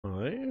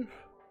5.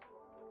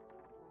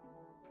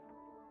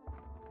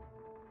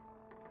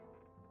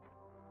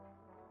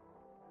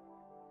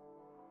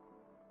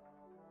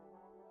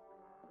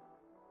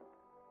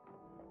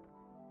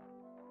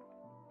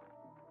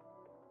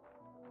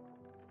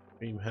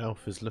 Dream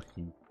health is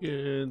looking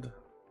good.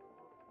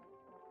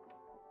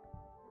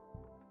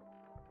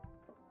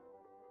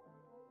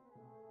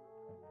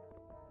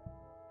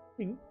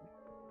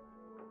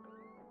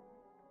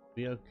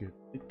 We are good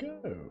to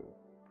go.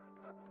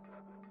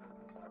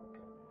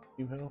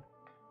 Dream health.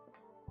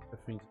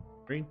 Everything's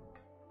green.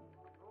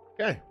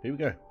 Okay, here we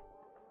go.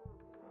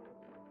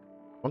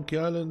 Monkey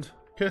Island,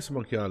 Curse of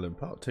Monkey Island,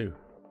 Part 2.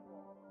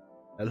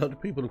 A lot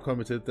of people have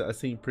commented that I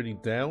seem pretty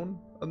down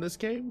on this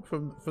game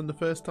from the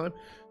first time.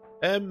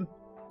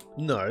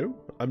 No,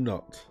 I'm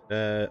not.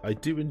 I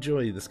do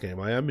enjoy this game.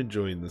 I am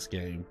enjoying this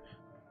game.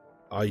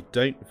 I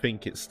don't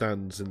think it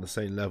stands in the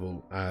same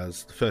level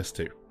as the first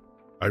two.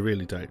 I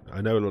really don't.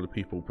 I know a lot of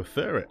people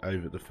prefer it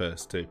over the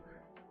first two.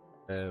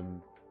 A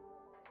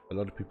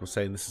lot of people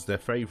saying this is their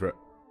favourite.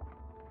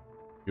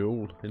 You're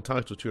all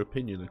entitled to your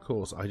opinion, of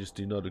course. I just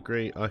do not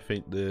agree. I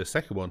think the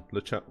second one,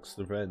 LeChuck's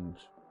Revenge,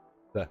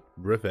 the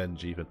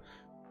Revenge even,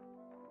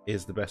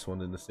 is the best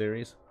one in the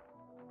series.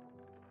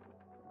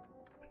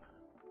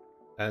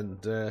 And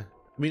I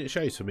mean, it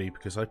shows for me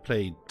because I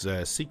played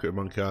Secret of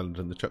Monkey Island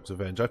and LeChuck's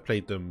Revenge. I've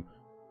played them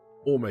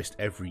almost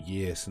every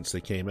year since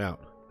they came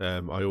out.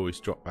 I always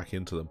drop back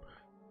into them.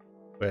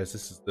 Whereas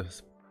this is the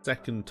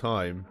second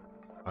time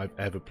I've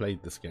ever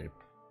played this game.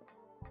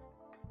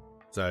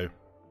 So,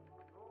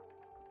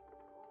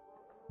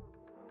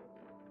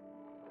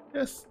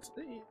 yes,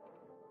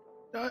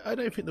 I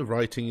don't think the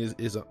writing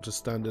is up to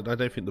standard. I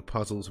don't think the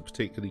puzzles are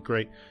particularly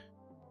great.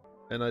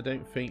 And I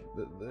don't think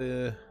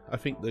that I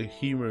think the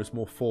humour is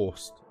more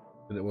forced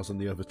than it was on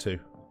the other two.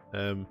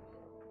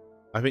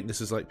 I think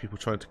this is like people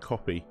trying to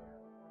copy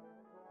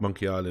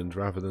Monkey Island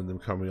rather than them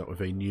coming up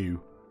with a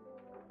new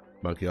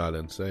Monkey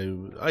Island.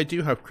 So I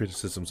do have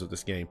criticisms of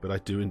this game, but I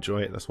do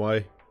enjoy it. That's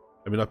why,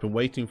 I mean, I've been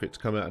waiting for it to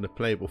come out in a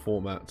playable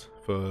format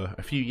for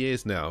a few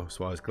years now.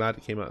 So I was glad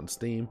it came out on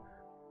Steam.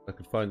 I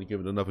could finally give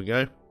it another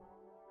go.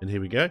 And here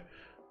we go.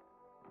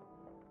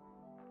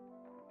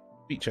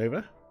 Speech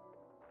over.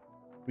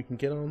 We can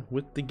get on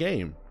with the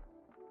game.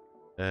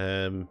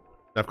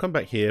 I've come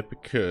back here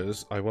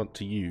because I want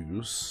to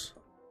use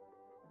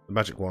the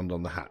magic wand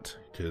on the hat,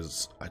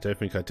 because I don't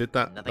think I did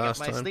that Nothing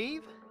last up my time.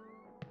 sleeve?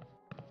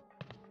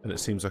 And it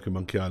seems like a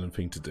Monkey Island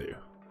thing to do.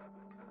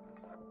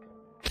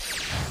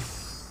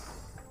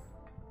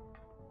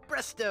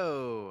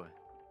 Presto!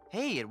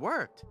 Hey, it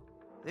worked.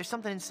 There's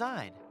something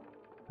inside.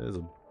 There's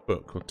a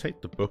book. We'll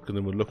take the book and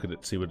then we'll look at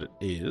it, see what it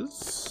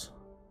is.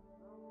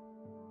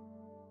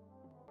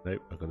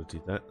 Nope, I've got to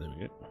do that. There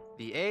we go.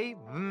 The A,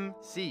 M,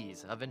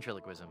 C's of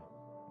ventriloquism.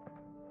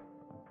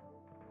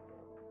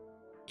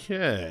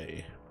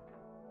 Okay.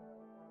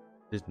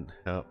 Didn't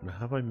help. Now,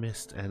 have I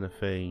missed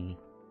anything?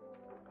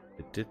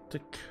 It did the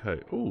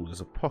code. Oh,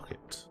 there's a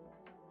pocket.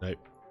 Nope.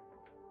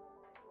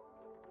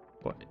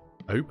 What?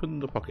 Open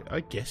the pocket. I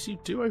guess you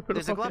do open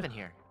There's a a pocket. glove in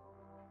here.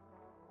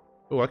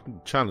 Oh, I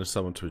can challenge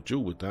someone to a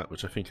duel with that,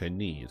 which I think I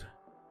need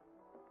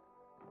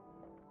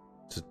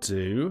to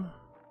do.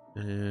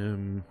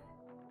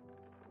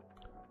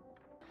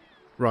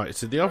 Right,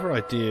 so the other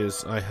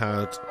ideas I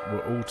had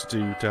were all to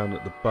do down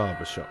at the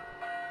barber shop.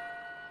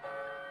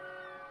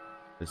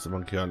 There's the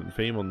Monkey Island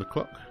theme on the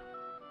clock.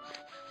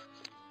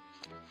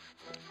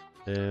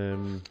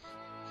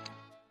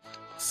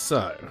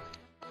 So,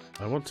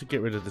 I want to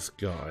get rid of this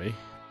guy.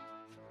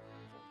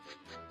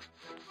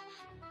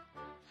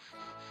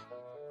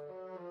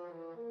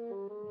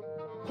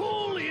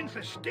 Holy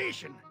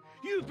infestation!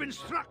 You've been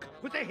struck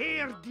with the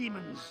hair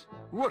demons.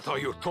 What are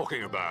you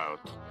talking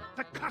about?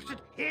 The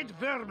cursed head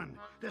vermin,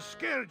 the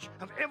scourge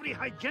of every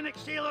hygienic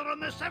sailor on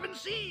the 7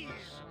 seas.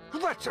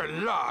 That's a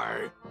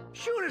lie!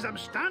 Sure as I'm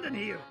standing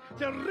here,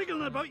 they're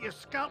wriggling about your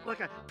scalp like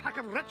a pack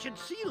of wretched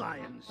sea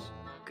lions.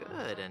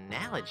 Good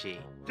analogy.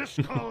 This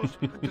calls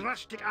for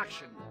drastic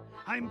action.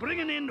 I'm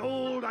bringing in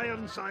old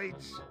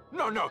Ironsides.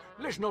 No,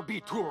 let's not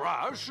be too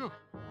rash.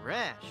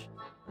 Rash.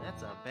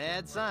 That's a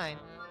bad sign.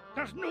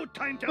 There's no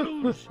time to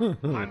lose.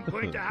 I'm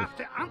going to have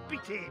to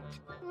amputate.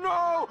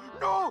 No,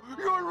 you'll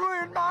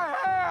ruin my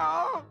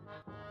hair!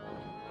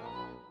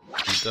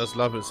 He does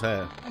love his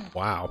hair.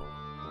 Wow.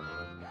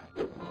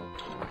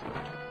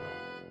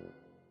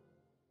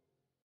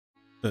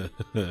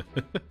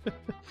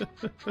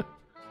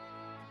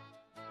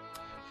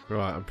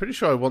 Right, I'm pretty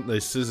sure I want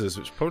those scissors,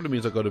 which probably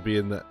means I've got to be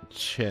in that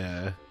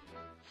chair.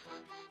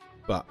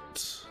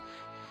 But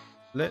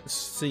let's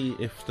see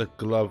if the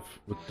glove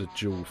with the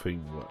jewel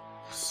thing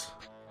works.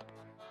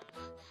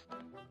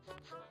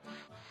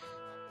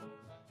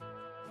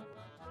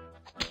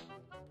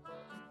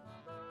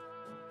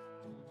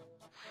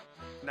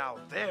 Now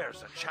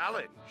there's a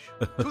challenge.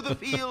 To the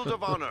field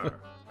of honor.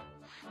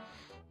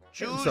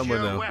 Choose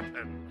Someone your else.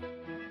 weapon.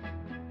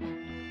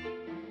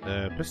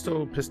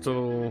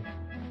 Pistol.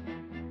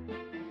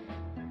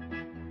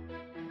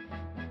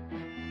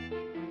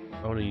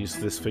 I want to use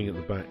this thing at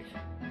the back.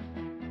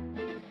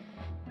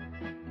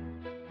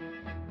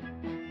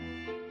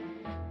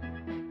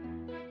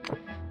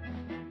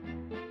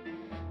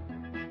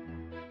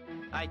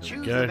 I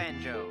choose go. the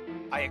banjo.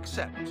 I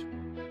accept.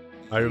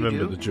 I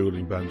remember do? the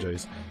dueling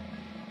banjos.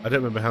 I don't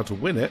remember how to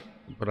win it,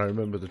 but I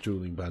remember the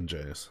dueling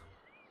banjos.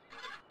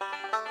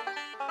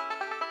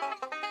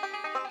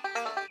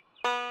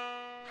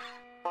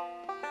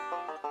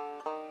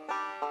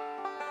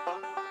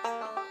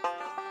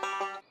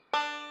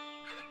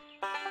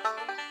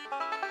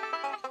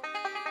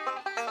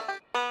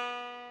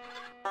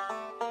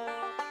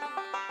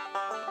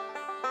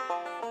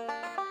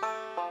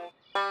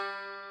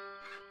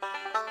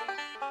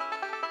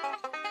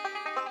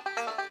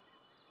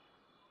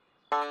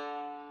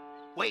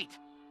 Wait.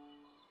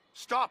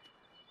 Stop.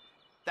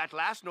 That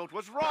last note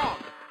was wrong.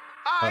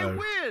 I Uh-oh.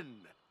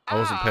 win. I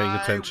wasn't paying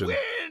attention. I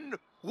win.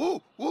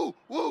 Woo, woo,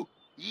 woo.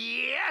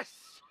 Yes.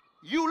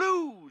 You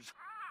lose.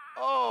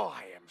 Oh,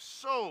 I am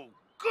so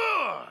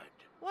good.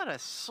 What a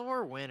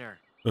sore winner.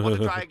 Want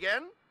to try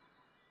again?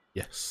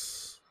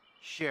 Yes.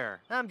 Sure,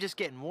 I'm just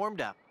getting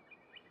warmed up.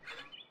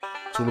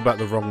 It's all about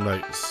the wrong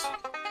notes.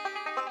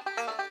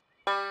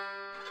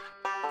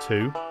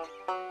 2.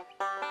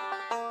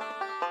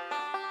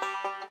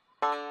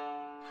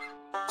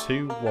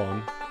 2,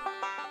 1.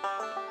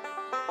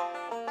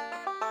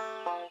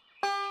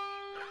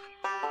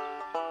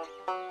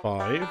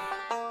 5.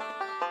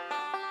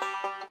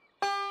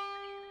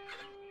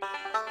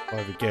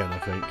 5 again, I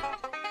think.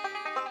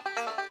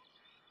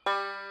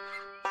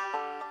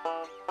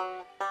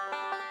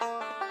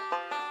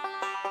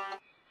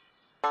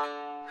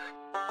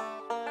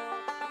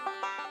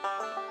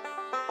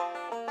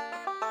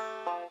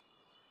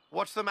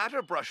 What's the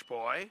matter, Brush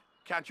Boy?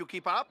 Can't you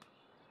keep up?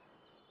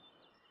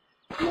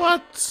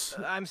 What?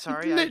 I'm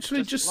sorry,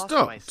 literally I just lost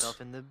stopped. myself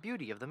in the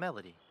beauty of the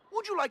melody.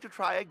 Would you like to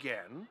try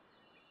again?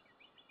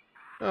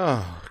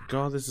 Oh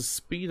god, there's a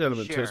speed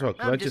element to it as Sure, well.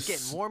 Can I'm I just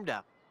getting warmed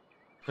up.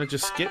 Can I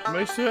just skip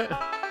most of it?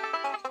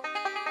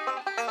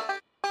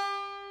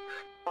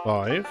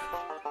 5.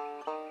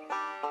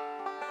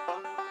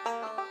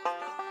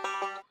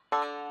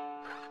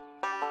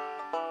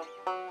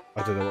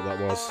 I don't know what that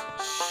was.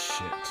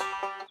 Shit.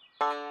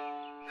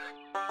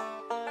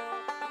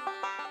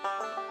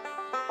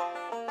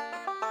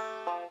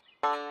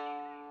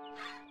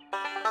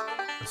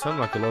 It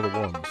sounded like a lot of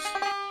ones.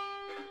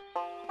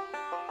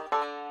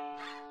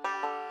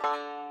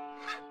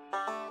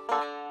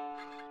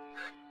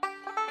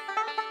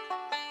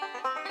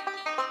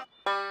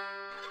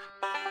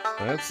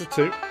 That's a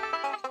 2.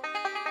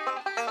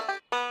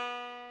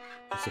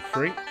 That's a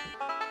 3.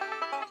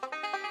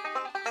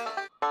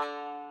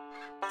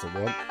 That's a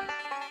 1.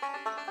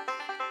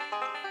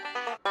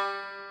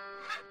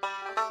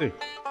 2.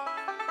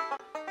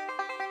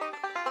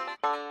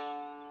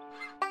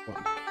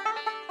 1.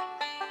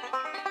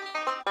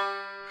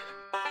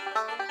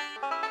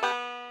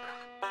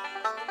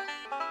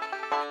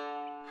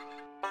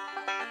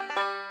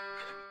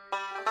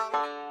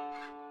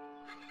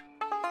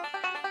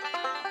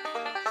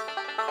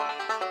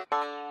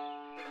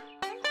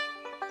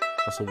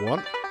 That's a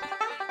 1.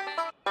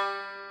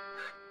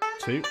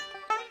 2.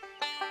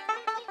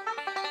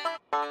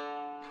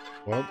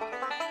 1.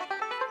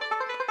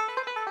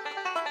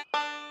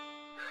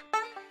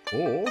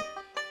 4.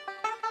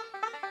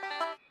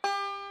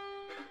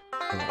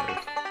 5.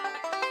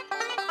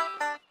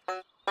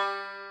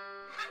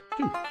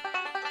 2.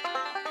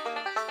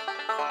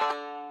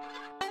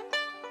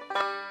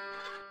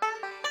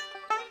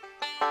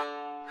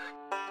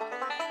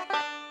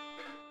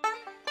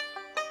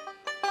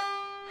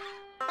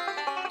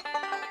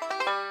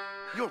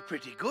 You're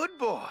pretty good,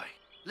 boy.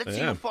 Let's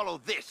see I you am.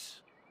 follow this.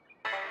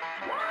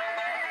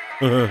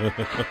 He's good.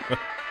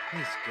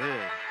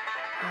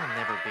 I'll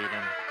never beat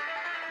him.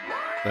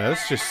 No,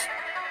 let's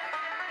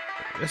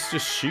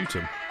just shoot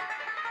him.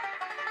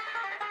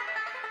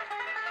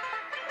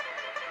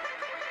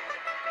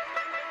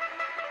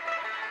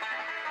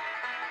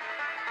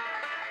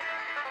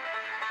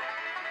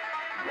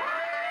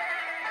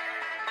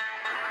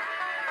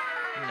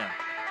 No.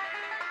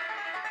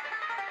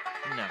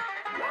 No.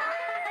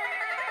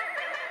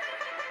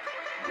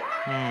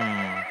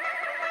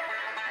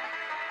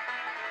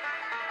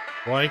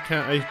 Why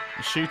can't I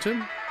shoot him?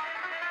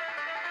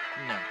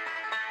 No.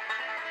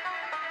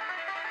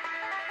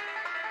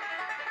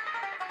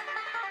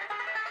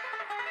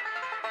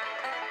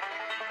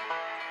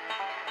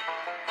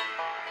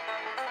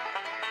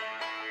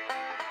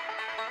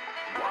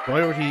 Do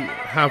I already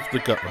have the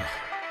gut?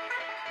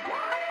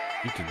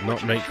 You did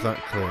not make that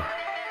clear.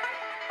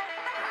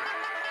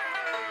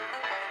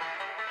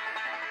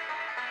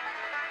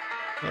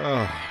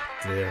 Oh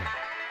dear.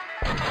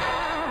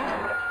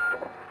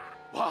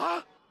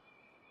 What?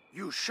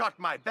 You shot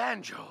my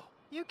banjo.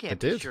 You I can't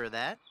be did. sure of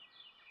that.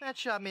 That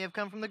shot may have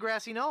come from the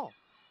grassy knoll.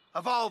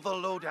 Of all the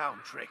lowdown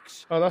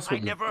tricks, Oh, that's I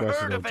what the never grassy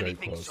heard knoll of joke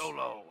anything was. so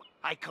low.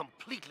 I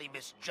completely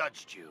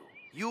misjudged you.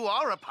 You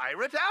are a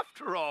pirate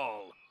after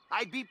all.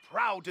 I'd be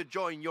proud to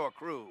join your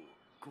crew.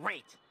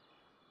 Great.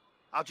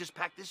 I'll just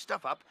pack this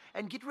stuff up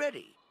and get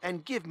ready.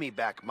 And give me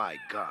back my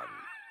gun.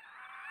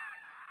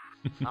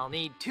 I'll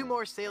need 2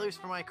 more sailors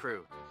for my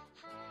crew.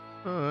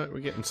 Alright, we're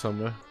getting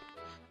somewhere.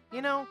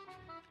 You know,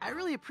 I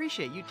really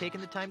appreciate you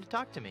taking the time to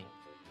talk to me.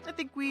 I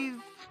think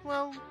we've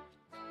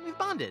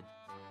bonded.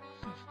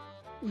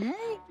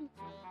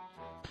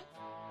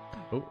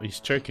 Oh, he's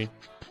choking.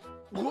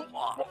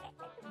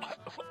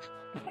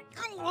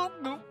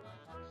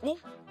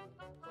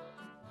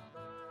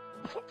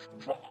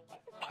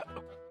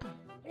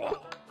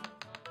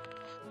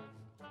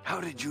 How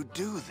did you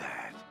do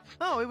that?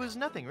 Oh, it was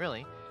nothing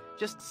really.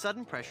 Just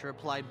sudden pressure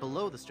applied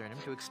below the sternum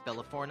to expel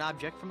a foreign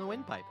object from the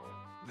windpipe.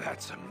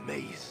 That's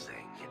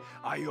amazing.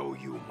 I owe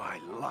you my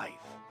life.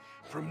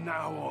 From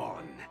now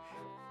on.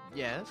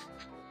 Yes?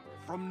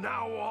 From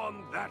now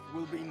on, that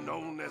will be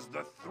known as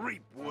the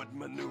Threepwood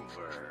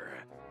Maneuver.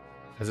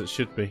 As it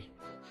should be.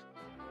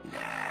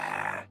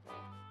 Nah.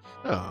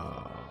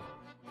 Ah.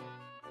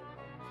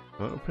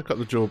 Well, I'll pick up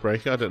the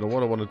Jawbreaker. I don't know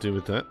what I want to do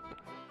with that.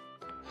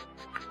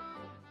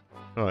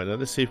 Alright, now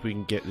let's see if we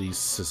can get these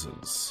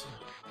scissors.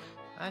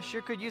 I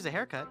sure could use a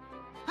haircut.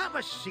 Have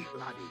a seat,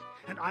 laddie,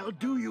 and I'll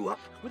do you up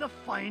with a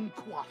fine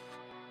coif.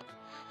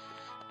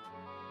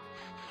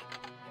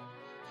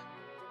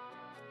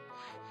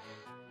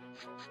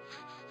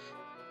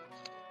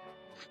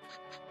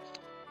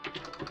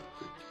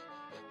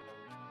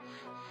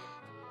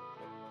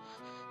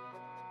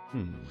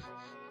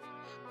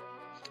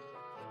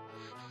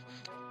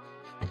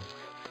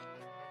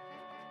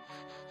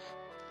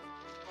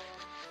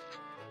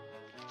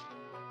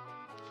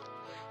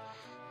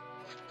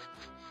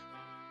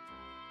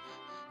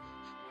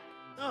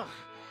 Ugh,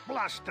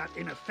 blast that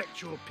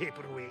ineffectual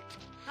paperweight.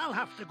 I'll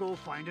have to go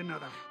find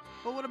another.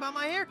 But what about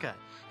my haircut?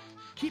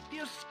 Keep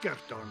your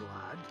skirt on,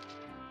 lad.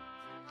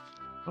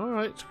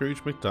 Alright,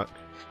 Scrooge McDuck.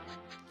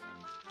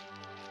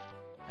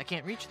 I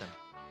can't reach them.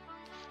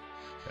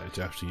 Yeah,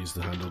 you have to use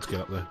the handle to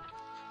get up there.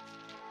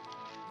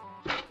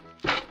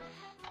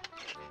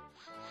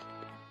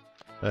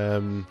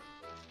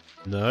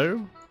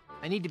 No?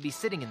 I need to be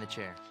sitting in the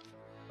chair.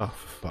 Oh,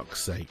 for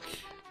fuck's sake.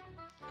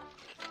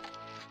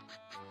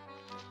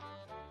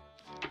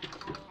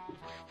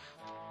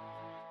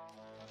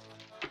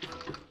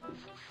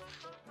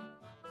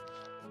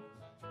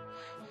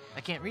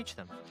 I can't reach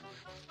them.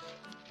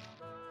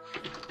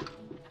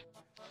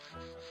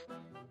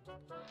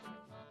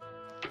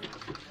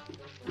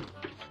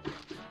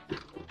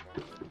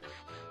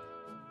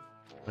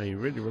 Well, you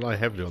really rely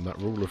heavily on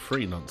that rule of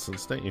three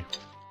nonsense, don't you?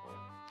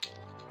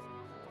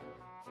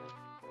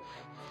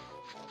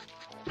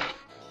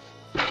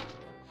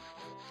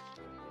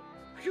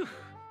 Phew.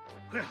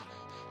 Well,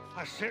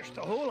 I searched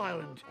the whole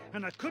island,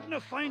 and I couldn't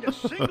have found a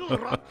single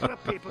rock for a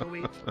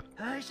paperweight.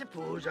 I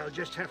suppose I'll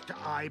just have to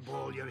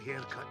eyeball your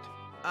haircut.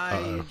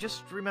 I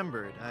just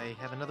remembered I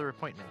have another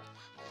appointment.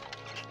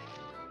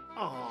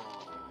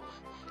 Oh,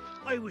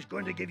 I was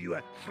going to give you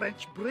a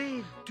French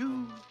braid,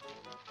 too.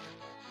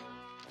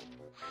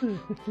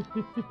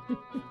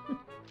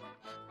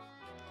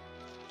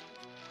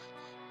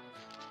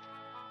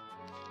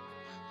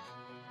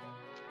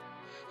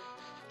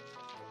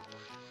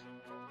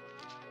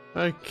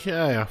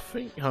 Okay, I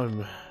think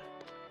I'm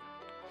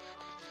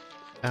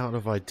out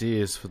of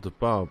ideas for the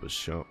barber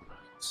shop.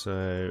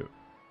 So,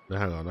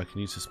 hang on, I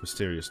can use this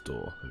mysterious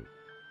door.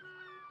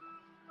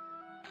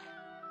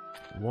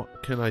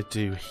 What can I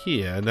do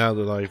here now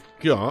that I've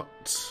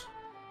got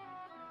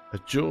a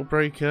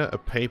Jawbreaker, a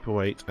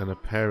paperweight, and a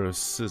pair of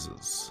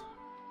scissors?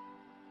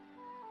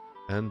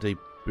 And a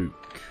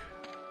book.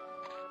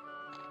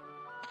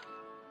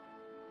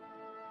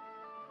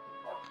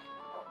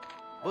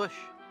 Bush.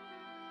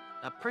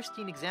 A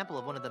pristine example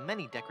of one of the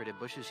many decorative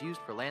bushes used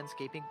for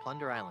landscaping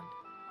Plunder Island.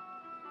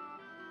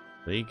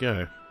 There you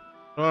go.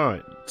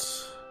 Alright.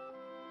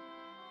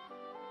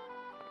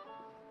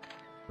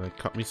 Can I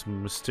cut me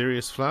some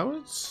mysterious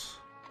flowers?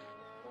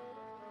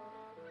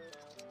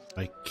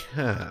 I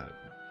can.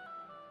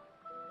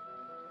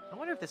 I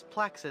wonder if this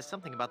plaque says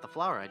something about the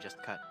flower I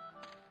just cut.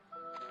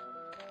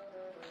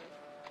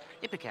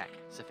 Ipecac,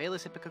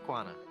 Cephalus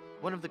ipecacuana,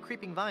 one of the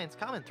creeping vines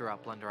common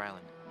throughout Plunder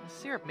Island. The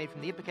syrup made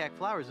from the ipecac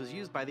flowers was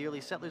used by the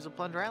early settlers of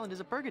Plunder Island as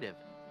a purgative.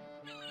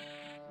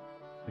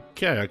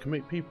 Okay, I can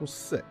make people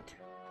sick.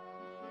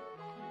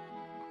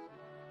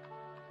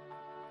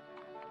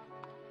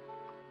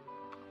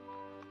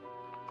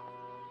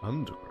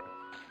 Underground.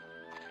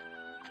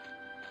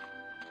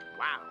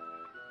 Wow.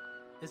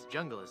 This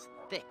jungle is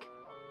thick.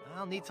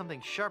 I'll need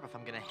something sharp if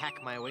I'm gonna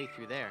hack my way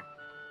through there.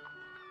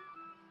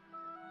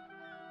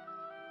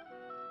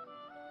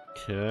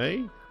 Okay.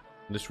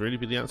 Can this really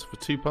be the answer for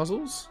 2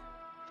 puzzles?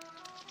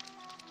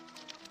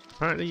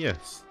 Apparently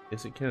yes.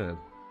 Yes it can.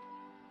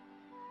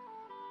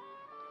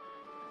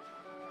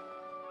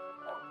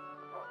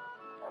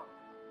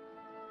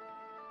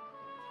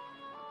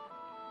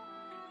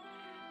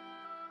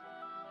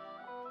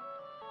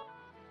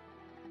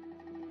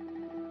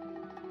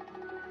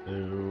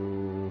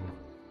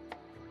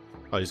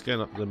 Oh, he's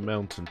going up the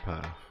mountain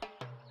path.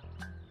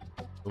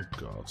 Oh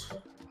god.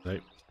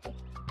 Nope.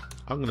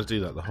 I'm going to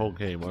do that the whole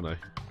game, won't I?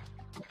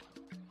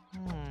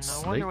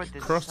 I wonder what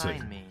this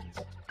sign means.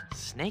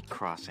 Snake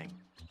crossing.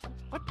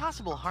 What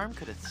possible harm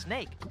could a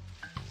snake?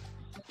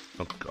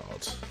 Oh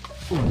god.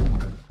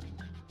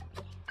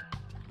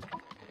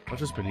 I've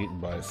just been eaten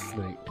by a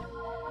snake.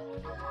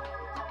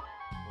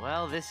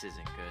 Well, this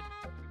isn't good.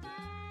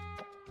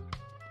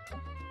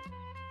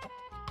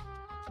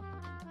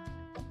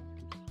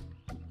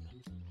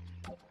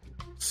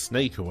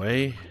 Snake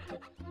away.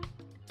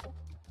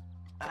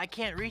 I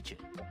can't reach it.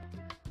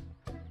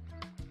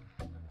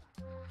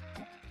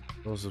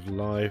 Laws of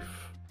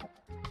life.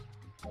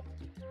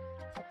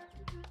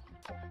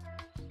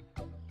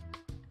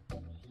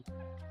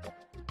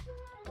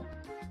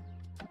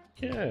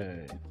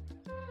 Okay.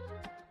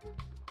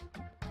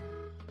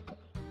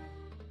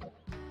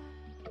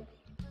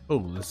 Oh,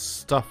 there's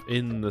stuff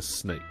in the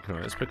snake.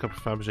 Alright, let's pick up a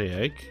Fabergé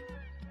egg.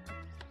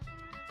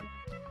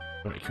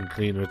 Vacuum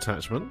cleaner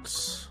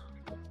attachments.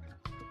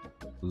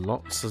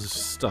 Lots of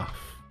stuff.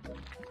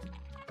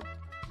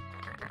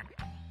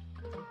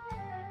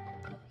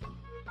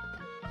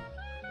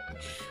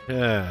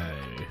 Okay.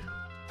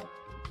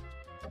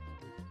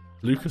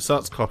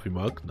 LucasArts coffee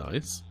mug,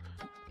 nice.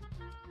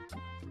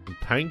 Some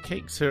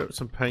pancake syrup,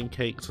 some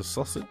pancakes, a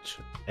sausage,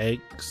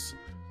 eggs,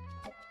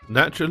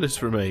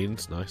 naturalist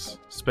remains, nice.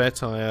 Spare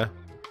tire.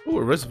 Oh,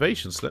 a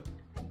reservation slip.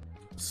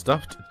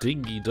 Stuffed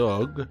dingy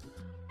dog.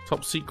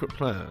 Top secret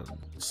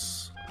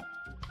plans.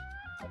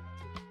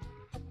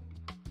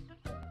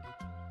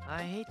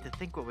 I hate to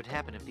think what would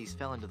happen if these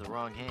fell into the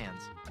wrong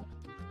hands.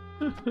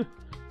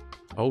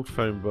 Old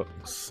phone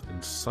books.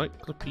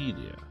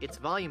 Encyclopedia. It's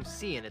volume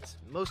C and it's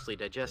mostly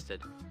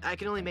digested. I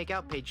can only make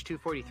out page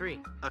 243.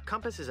 A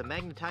compass is a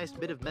magnetized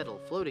bit of metal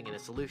floating in a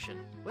solution.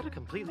 What a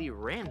completely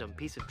random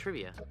piece of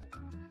trivia.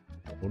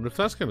 Wonder if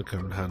that's going to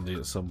come in handy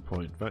at some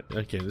point. Right,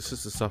 okay, this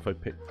is the stuff I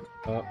picked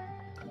up.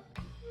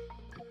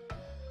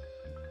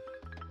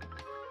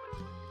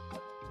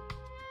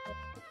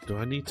 Do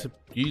I need to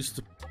use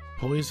the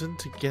poison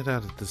to get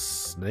out of the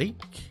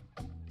snake?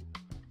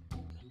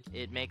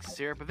 It makes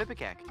syrup of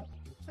Ipecac.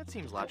 That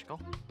seems logical.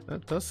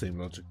 That does seem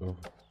logical.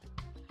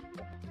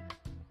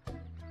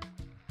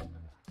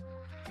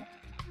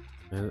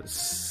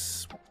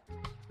 Let's...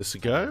 This a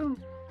go?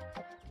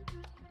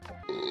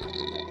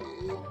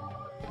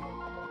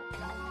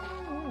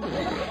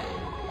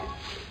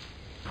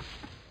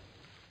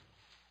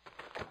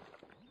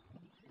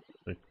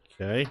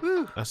 Okay,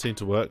 Whew. that seemed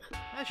to work.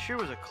 That sure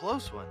was a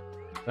close one.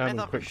 I Damn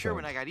thought for quick sure time.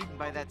 when I got eaten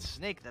by that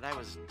snake that I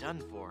was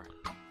done for.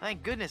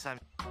 Thank goodness I'm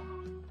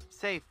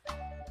safe.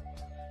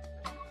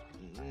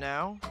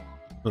 Now?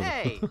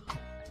 Hey!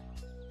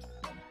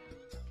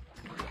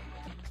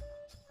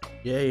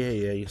 Yeah,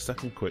 you're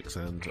stuck in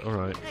quicksand.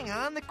 Alright. Hang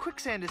on, the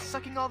quicksand is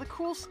sucking all the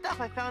cool stuff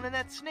I found in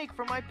that snake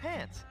from my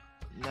pants.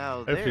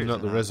 No, Hopefully there's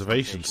not the an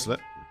reservation sensation.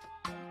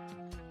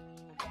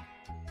 slip.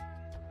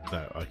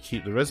 No, I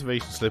keep the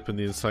reservation slip in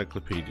the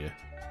encyclopedia.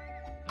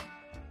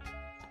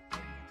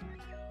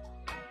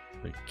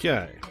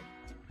 Okay.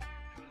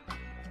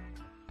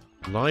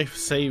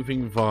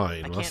 Life-saving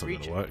vine. I Well, that's can't not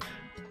reach gonna work.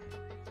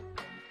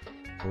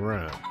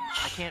 Branch.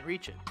 I can't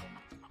reach it.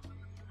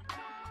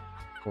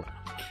 Work.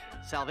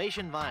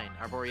 Salvation vine,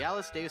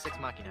 Arborealis deus ex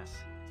machinas.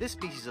 This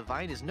species of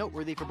vine is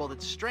noteworthy for both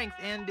its strength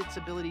and its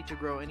ability to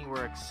grow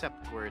anywhere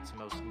except where it's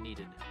most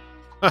needed.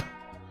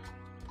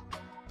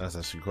 That's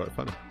actually quite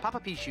funny.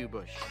 Papapishu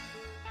bush.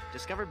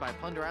 Discovered by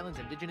Plunder Island's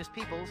indigenous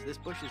peoples, this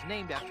bush is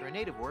named after a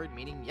native word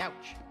meaning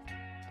youch.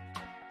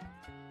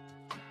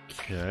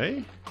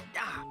 Okay.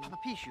 Ah,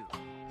 Papapishu.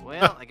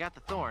 Well, I got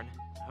the thorn.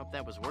 I hope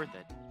that was worth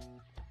it.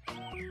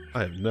 I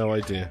have no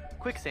idea.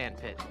 Quicksand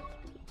pit.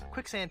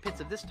 Quicksand pits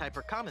of this type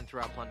are common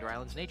throughout Plunder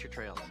Island's nature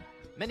trails.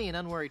 Many an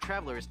unwary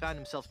traveler has found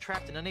himself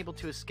trapped and unable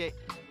to escape.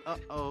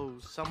 Uh-oh,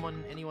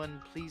 someone,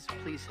 anyone, please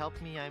help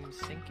me, I'm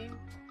sinking?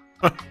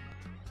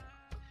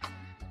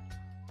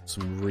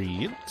 Some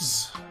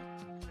reeds.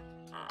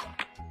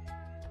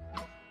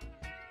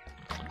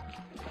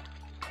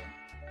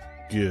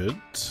 Good.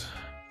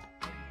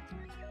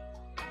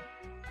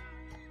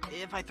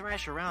 If I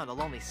thrash around,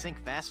 I'll only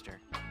sink faster.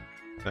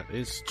 That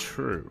is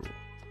true.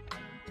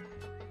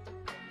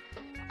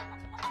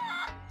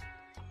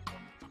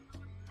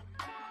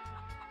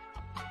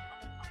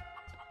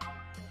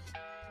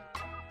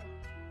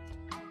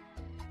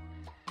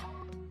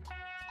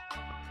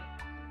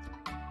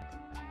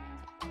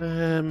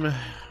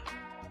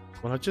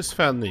 Well, I just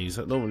found these.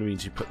 That normally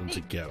means you put them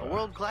together. A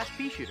world-class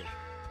pea shooter.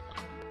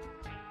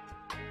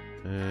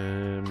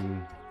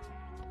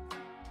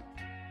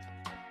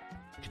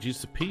 Could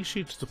use the pea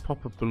shooter to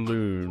pop a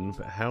balloon,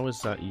 but how is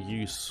that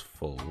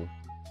useful?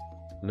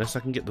 Unless I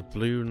can get the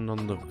balloon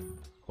on the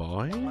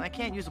vine? I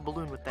can't use a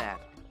balloon with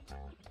that.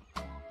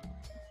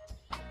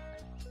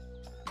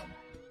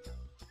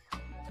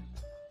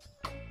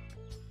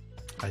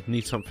 I'd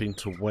need something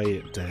to weigh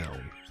it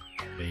down.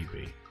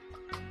 Maybe.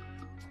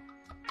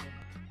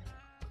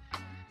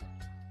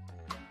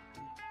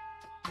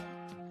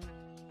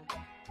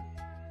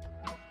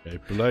 Okay,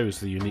 below is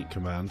the unique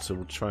command, so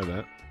we'll try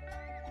that.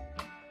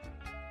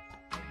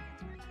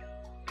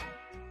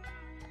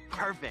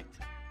 Perfect.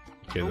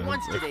 Okay, For then.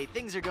 once today,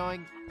 things are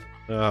going...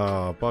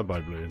 Ah,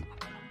 bye-bye, balloon.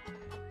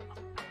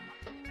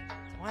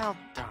 Well,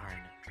 darn.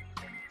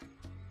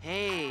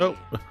 Hey. Oh.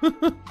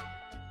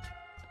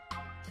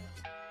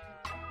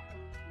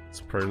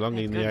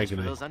 prolonging the Thank goodness for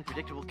agony. those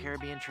unpredictable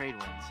Caribbean trade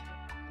winds.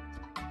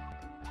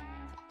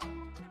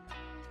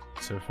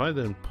 So if I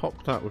then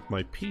pop that with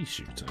my pea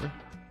shooter,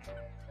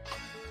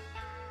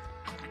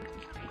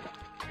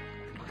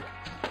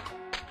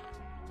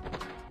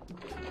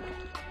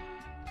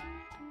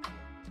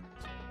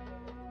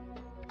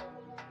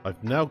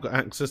 I've now got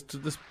access to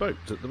this boat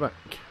at the back.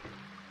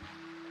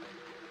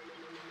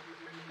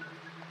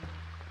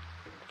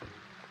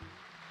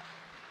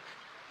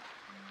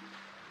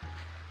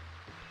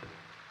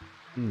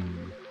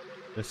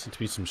 There seem to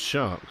be some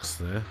sharks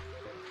there.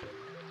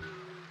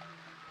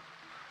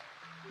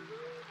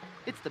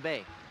 It's the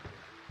bay.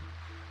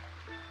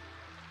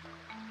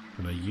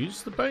 Can I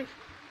use the boat?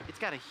 It's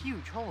got a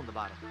huge hole in the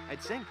bottom.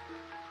 I'd sink.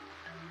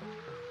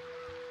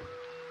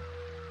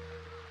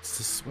 Is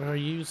this where I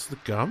use the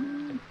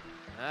gum?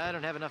 I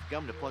don't have enough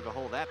gum to plug a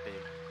hole that big.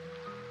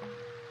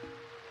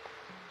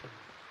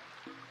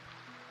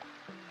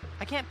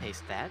 I can't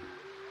paste that.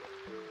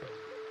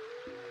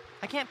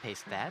 I can't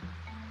paste that.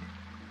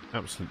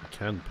 Absolutely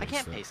can paste I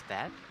can't that. paste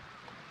that.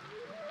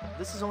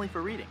 This is only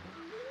for reading.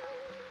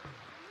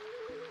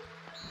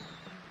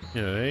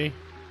 Okay.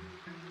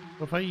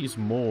 What if I use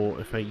more?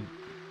 If I...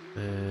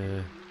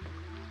 Oh,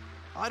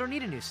 I don't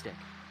need a new stick.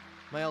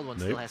 My old one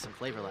still Nope. has some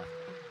flavor left.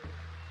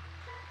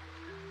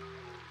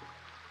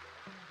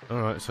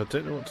 Alright, so I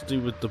don't know what to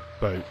do with the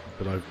boat,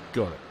 but I've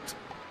got it.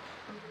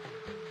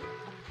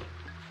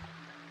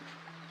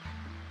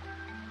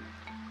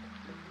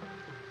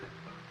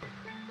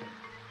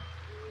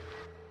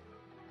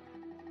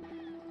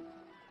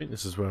 I think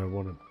this is where I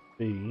want to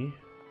be.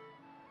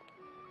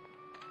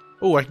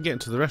 Oh, I can get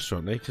into the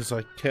restaurant now because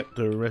I kept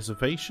a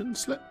reservation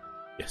slip.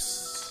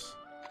 Yes.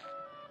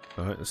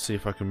 Alright, let's see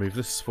if I can move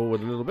this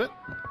forward a little bit.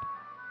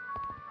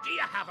 Do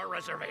you have a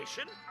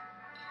reservation?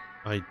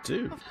 I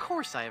do. Of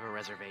course I have a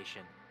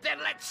reservation. Then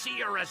let's see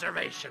your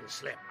reservation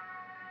slip.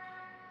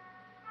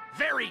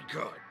 Very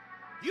good.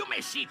 You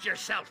may seat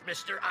yourself,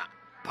 Mr.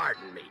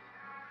 Pardon me,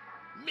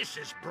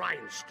 Mrs.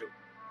 Bryanstew.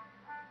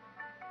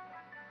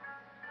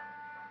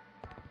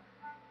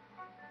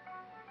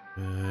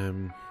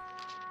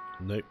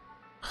 Nope.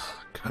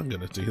 I'm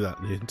gonna do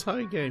that the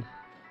entire game.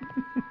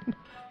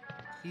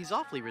 He's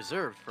awfully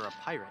reserved for a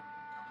pirate.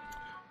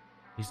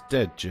 He's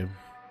dead, Jim.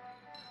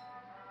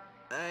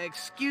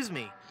 Excuse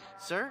me,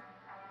 sir?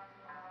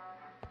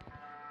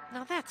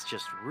 Now that's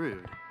just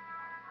rude.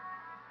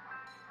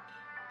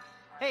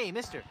 Hey,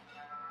 mister.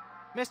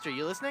 Mister,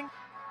 you listening?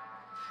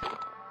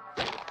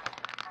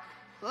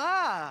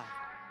 Ah!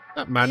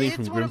 That Manny it's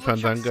from one Grim of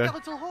LeChuck's Fandango.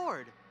 skeletal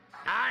horde.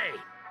 Aye.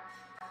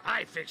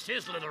 I fixed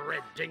his little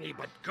red dinghy,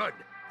 but good.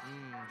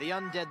 The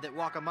undead that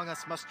walk among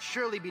us must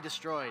surely be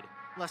destroyed,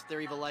 lest their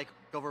evil like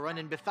overrun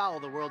and befoul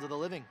the world of the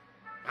living.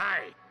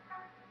 Aye.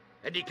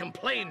 And he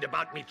complained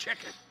about me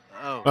chicken.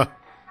 Oh. Ah.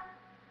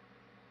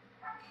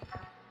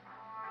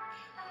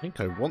 I think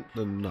I want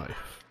the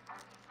knife.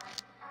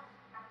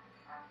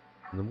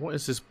 And then what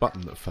is this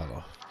button that fell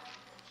off?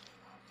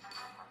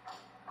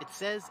 It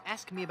says,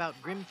 ask me about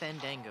Grim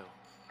Fandango.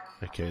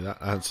 Okay,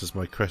 that answers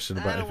my question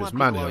I about don't if it's want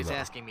Manny people or always not.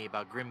 asking me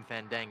about Grim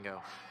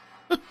Fandango.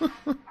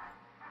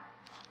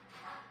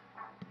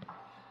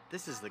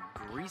 This is the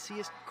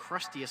greasiest,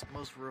 crustiest,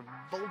 most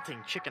revolting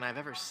chicken I've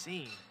ever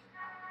seen.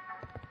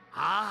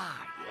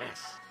 Ah,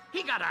 yes.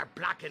 He got our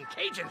black and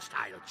Cajun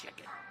style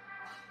chicken.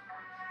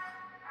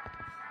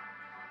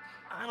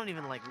 I don't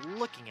even like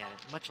looking at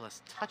it, much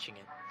less touching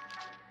it.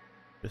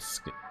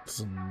 Biscuits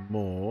and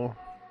more.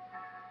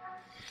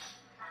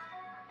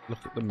 Look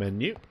at the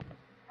menu.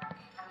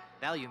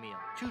 Value meal,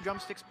 2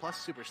 drumsticks plus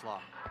super slaw.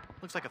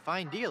 Looks like a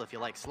fine deal if you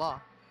like slaw.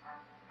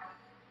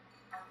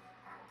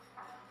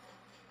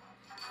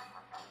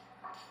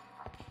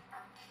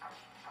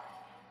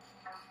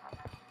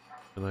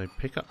 Can I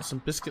pick up some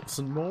biscuits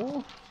and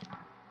more?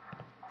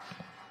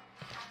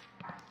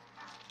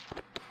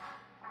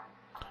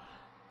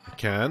 I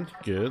can.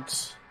 Good.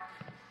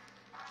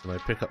 Can I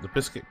pick up the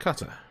biscuit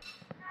cutter?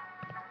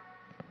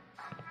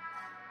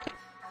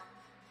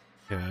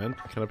 Can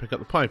I pick up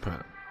the pie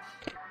pan?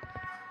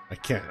 I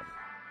can.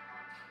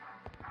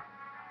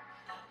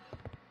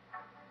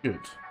 Good.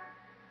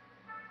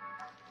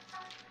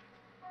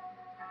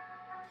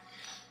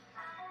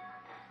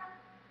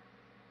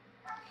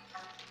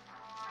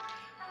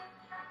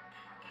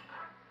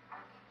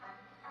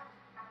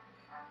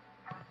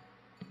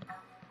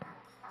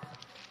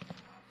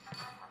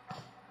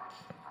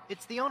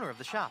 It's the owner of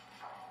the shop.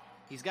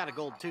 He's got a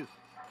gold tooth.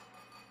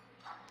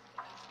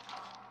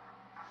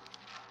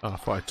 Oh, I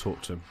thought I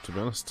talked to him, to be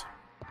honest.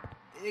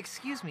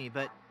 Excuse me,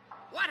 but...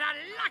 What a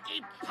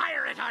lucky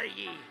pirate are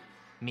ye!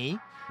 Me?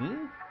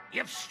 Hmm?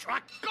 You've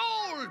struck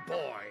gold,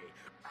 boy!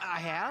 I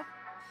have?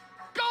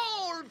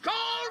 Gold,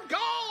 gold,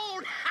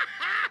 gold! Ha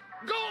ha!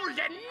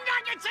 Golden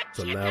nuggets of It's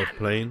a chicken! loud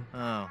plane.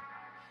 Oh.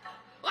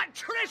 A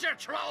treasure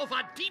trove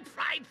of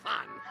deep-fried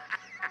fun!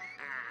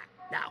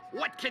 Now,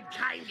 what can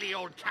kindly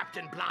old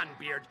Captain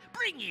Blondebeard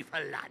bring ye for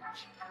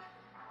lunch?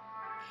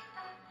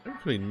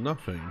 Hopefully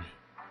nothing.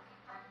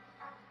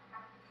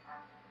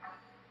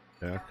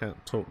 Yeah, I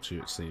can't talk to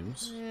you, it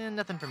seems.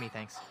 Nothing for me,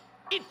 thanks.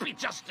 It'd be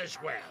just as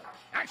well.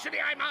 Actually,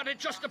 I'm out of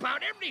just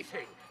about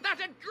everything. Not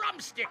a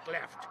drumstick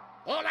left.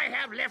 All I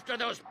have left are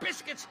those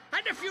biscuits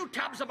and a few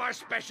tubs of our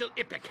special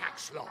Ipecac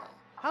slaw.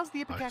 How's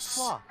the Ipecac Nice.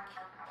 slaw?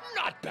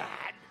 Not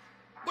bad.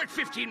 But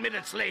 15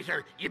 minutes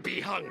later, you'd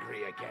be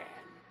hungry again.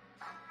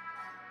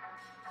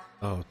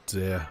 Oh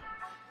dear.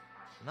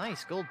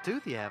 Nice gold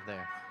tooth you have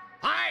there.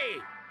 Aye!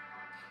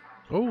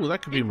 Oh,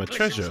 that could be my It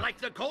glistens treasure. like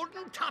the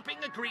golden topping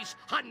of grease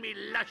on me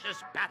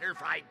luscious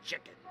batter-fried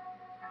chicken.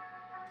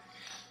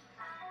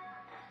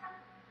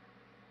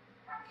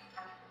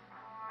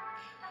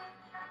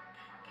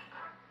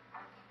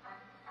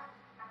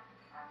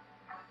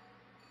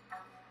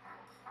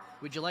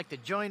 Would you like to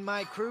join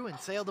my crew and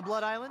sail to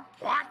Blood Island?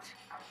 What?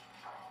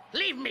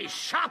 Leave me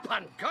shop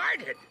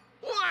unguarded?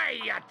 Why,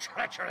 you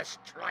treacherous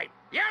tripe!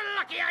 You're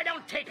lucky I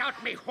don't take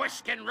out me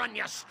whisk and run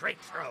you straight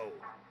through.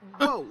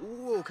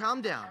 Whoa,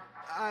 calm down.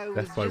 I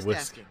was Death by just whisk.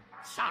 asking.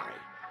 Sorry,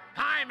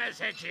 I'm as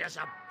edgy as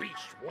a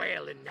beached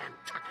whale in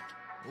Nantucket.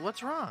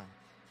 What's wrong?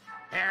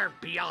 There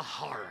be a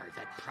horror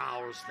that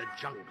prowls the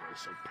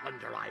jungles of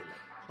Plunder Island.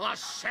 A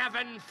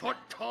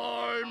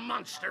 7-foot-tall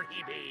monster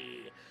he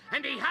be,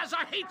 and he has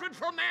a hatred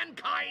for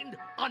mankind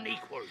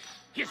unequaled.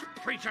 His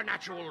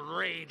preternatural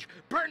rage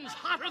burns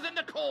hotter than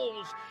the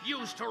coals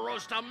used to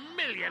roast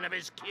 1,000,000 of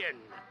his kin.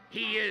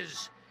 He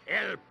is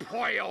El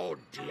Pollo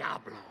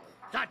Diablo,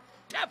 the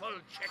Devil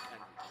Chicken.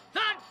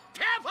 The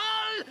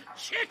Devil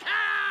Chicken!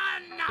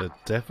 The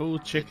devil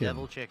chicken.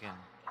 Devil chicken.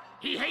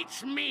 He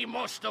hates me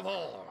most of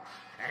all,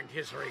 and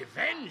his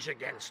revenge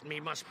against me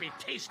must be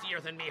tastier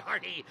than me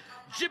hearty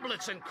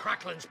giblets and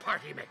cracklins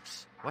party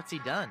mix. What's he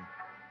done?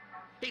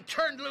 He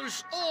turned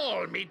loose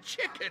all me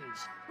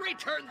chickens,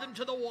 returned them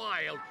to the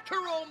wild to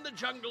roam the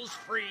jungles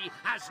free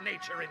as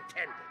nature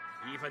intended.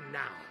 Even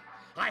now,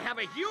 I have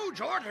a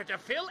huge order to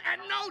fill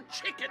and no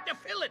chicken to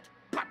fill it.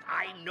 But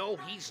I know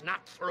he's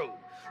not through.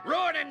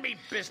 Ruining me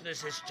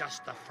business is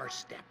just the first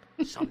step.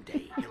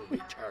 Someday he'll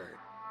return.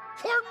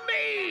 For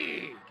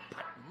me!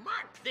 But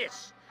mark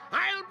this,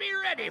 I'll be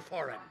ready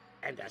for him.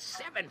 And a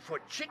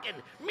 7-foot chicken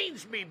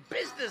means me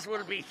business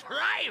will be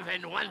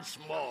thriving once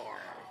more.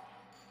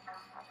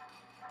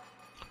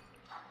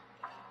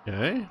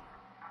 Okay.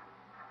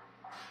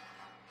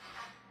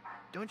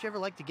 Don't you ever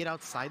like to get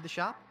outside the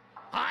shop?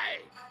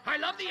 I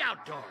love the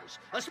outdoors,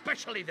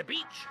 especially the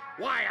beach.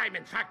 Why, I'm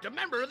in fact a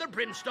member of the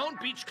Brimstone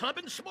Beach Club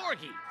in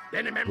Smorgy.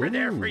 Been a member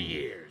there for Ooh.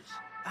 years.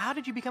 How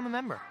did you become a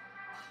member?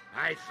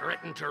 I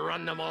threatened to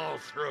run them all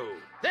through.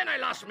 Then I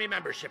lost me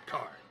membership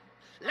card.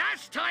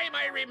 Last time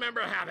I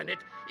remember having it,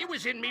 it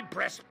was in me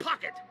breast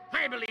pocket.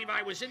 I believe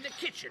I was in the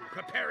kitchen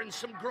preparing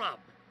some grub.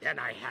 Then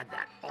I had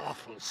that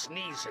awful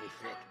sneezing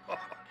fit. Oh,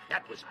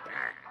 that was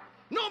bad.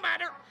 No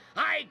matter.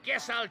 I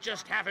guess I'll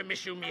just have him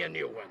issue me a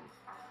new one.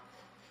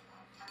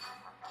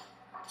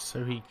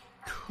 So he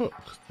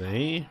cooked,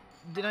 eh?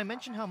 Did I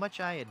mention how much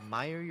I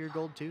admire your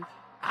gold tooth?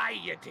 Aye,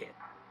 you did.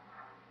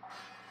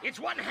 It's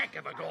one heck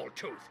of a gold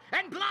tooth,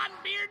 and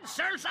Blondebeard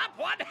serves up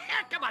one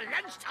heck of a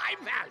lunchtime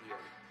value.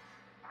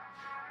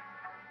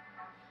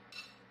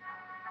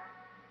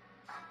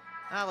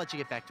 I'll let you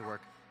get back to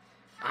work.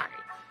 Aye.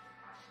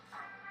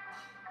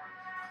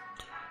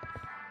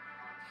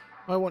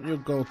 I want your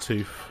gold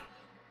tooth.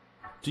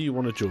 Do you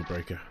want a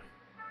jawbreaker?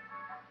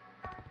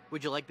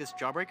 Would you like this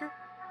jawbreaker?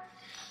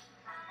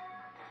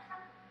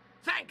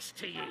 Thanks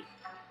to ye.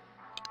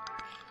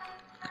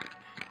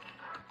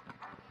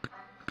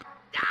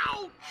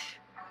 Ouch!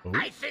 Oh.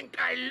 I think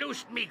I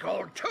loosed me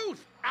gold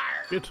tooth.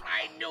 Good.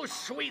 I knew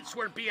sweets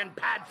were being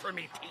bad for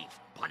me teeth,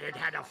 but it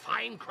had a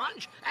fine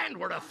crunch and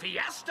were a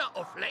fiesta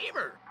of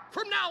flavor.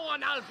 From now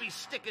on, I'll be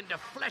sticking to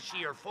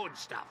fleshier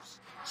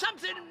foodstuffs.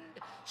 Something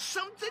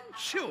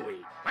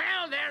chewy.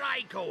 Well, there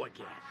I go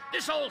again.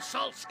 This old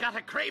salt's got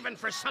a craving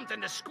for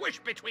something to squish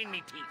between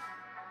me teeth.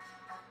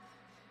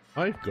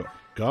 I've got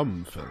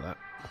gum for that.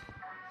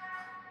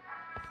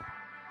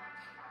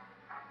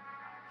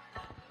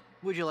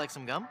 Would you like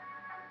some gum?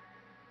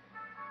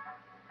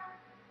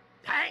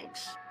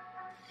 Thanks.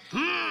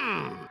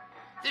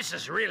 This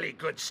is really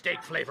good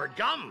steak-flavored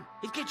gum.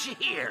 It gets you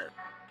here.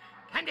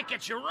 And it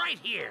gets you right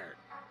here.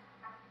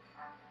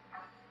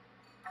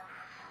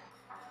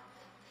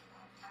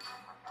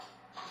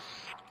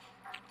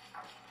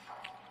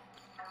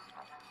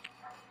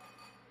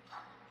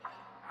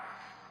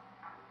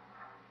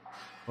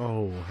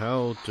 Oh,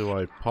 how do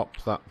I pop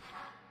that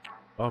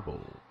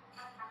bubble?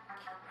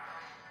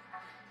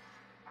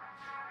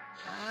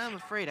 I'm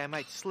afraid I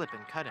might slip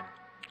and cut him.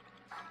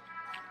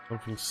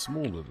 Something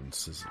smaller than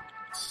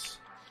scissors.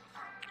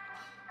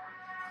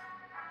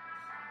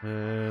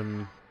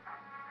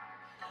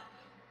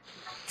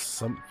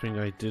 Something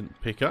I didn't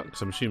pick up,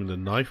 because I'm assuming the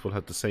knife will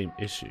have the same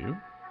issue.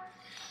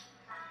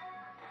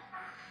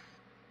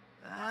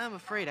 I'm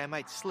afraid I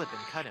might slip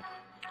and cut him.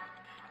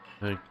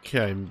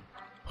 Okay,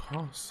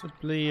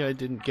 possibly I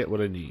didn't get what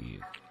I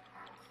need.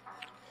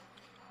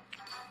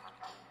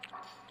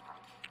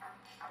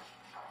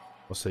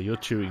 I'll say your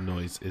chewing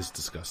noise is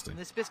disgusting.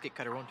 This biscuit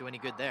cutter won't do any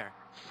good there.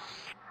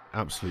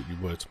 absolutely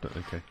would, but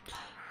okay.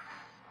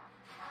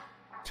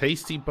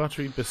 Tasty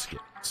buttery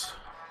biscuits.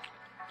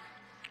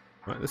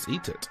 Right, let's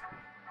eat it.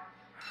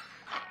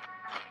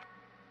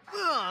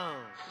 Ugh!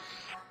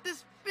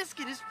 This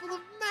biscuit is full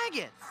of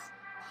maggots.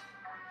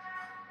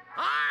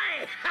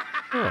 Aye!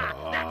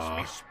 Aw. That's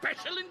my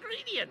special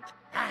ingredient.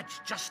 Adds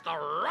just the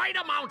right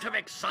amount of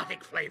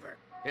exotic flavor.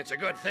 It's a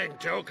good thing,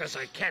 too, because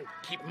I can't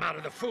keep them out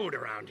of the food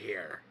around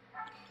here.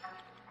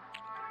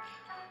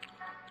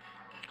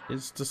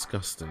 It's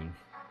disgusting.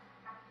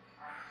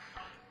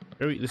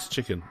 Go eat this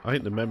chicken. I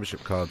think the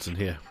membership card's in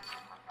here.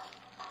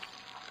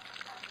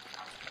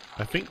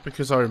 I think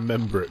because I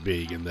remember it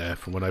being in there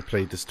from when I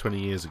played this 20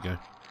 years ago.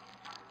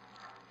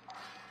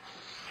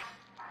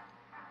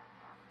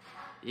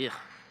 Yeah.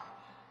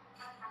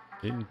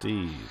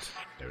 Indeed.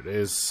 There it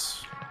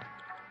is.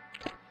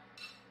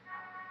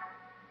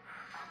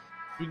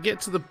 We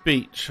get to the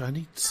beach. I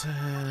need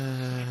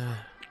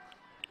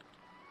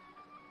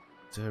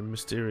a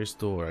mysterious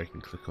door I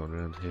can click on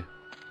around here.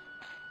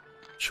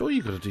 Sure,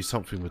 you got to do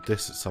something with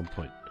this at some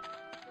point.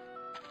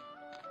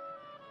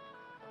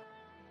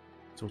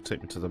 It'll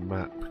take me to the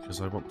map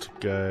because I want to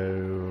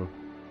go.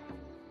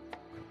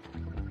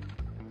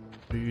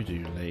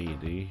 Voodoo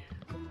Lady.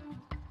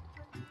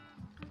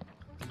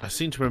 I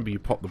seem to remember you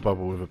pop the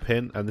bubble with a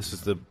pin, and this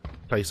is the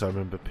place I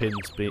remember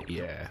pins being.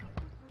 Yeah.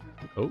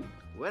 Oh.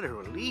 What a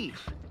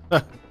relief.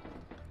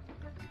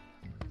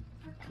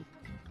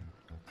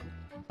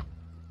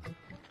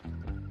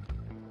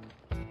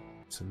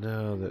 So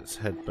now let's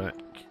head back.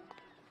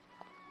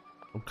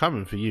 I'm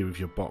coming for you with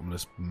your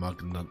bottomless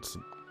mug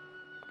nonsense.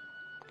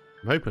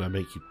 I'm hoping I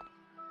make you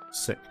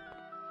sick.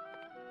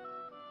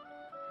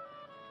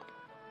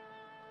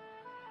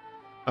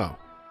 Oh.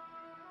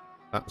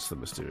 That's the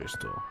mysterious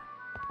door.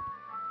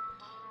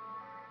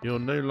 You're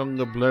no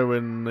longer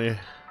blowing the...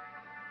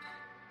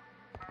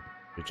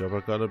 Good job, I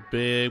got a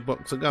big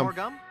box of gum. More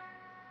gum?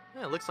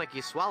 Yeah, it looks like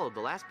you swallowed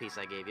the last piece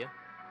I gave you.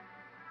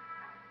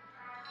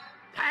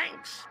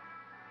 Thanks.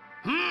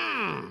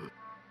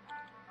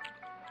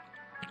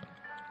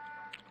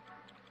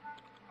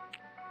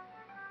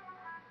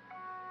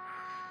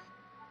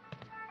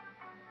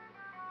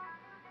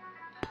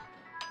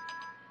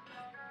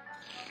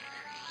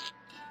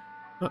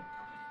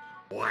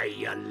 Why,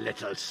 you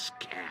little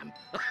scamp.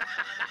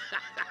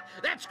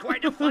 That's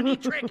quite a funny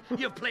trick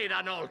you've played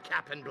on old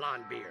Captain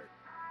Blondebeard.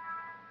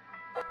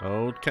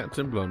 Old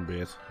Captain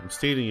Blondebeard. I'm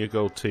stealing your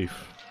gold tooth.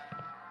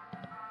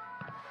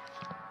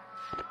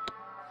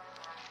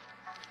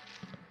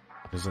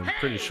 Because I'm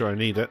pretty sure I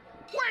need it.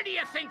 Where do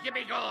you think you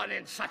be going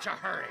in such a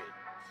hurry?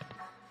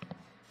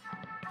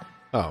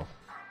 Oh.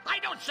 I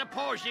don't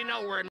suppose you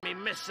know where me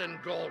missing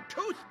gold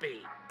tooth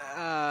be.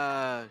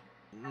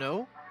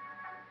 No?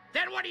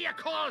 Then what do you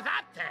call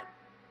that, then?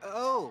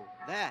 Oh,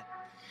 that.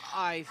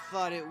 I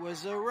thought it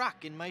was a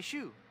rock in my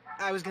shoe.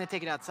 I was gonna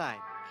take it outside.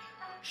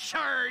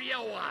 Sure you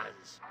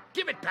was.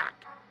 Give it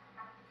back.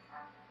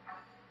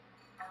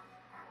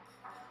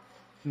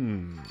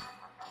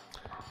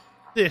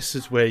 This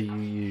is where you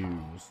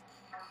use...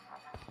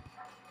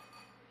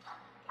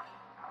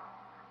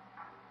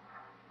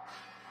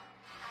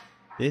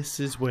 This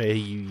is where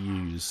you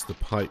use the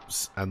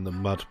pipes and the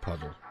mud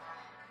puddle.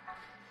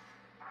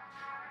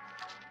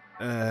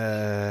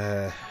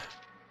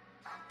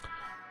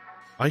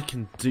 I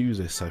can do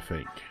this, I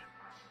think.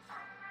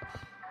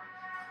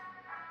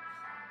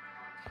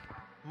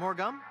 More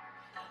gum?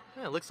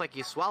 Yeah, it looks like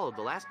you swallowed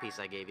the last piece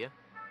I gave you.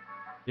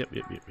 Yep.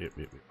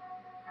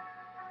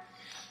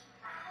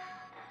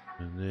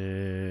 And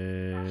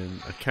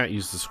then I can't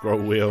use the scroll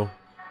wheel.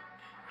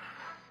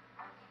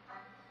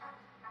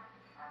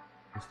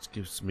 This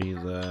gives me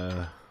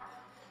the...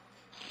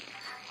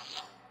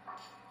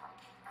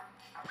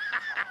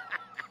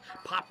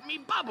 Pop me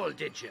bubble,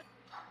 did you?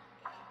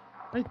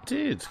 I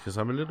did, because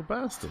I'm a little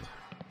bastard.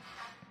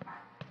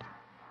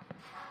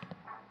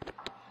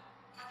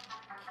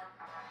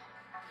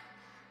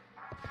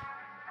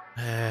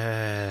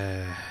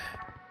 The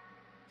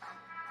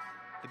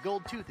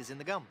gold tooth is in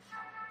the gum.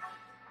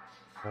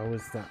 How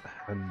is that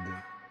handy?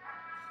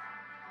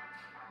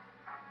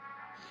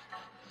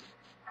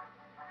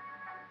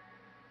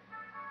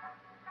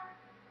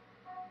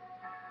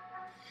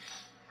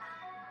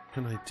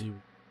 Can I do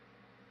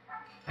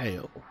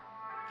ale?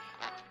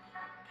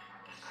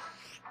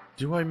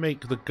 Do I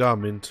make the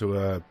gum into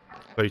a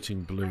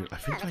floating balloon? I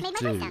think I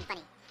do. I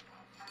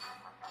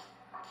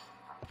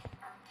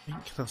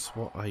think that's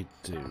what I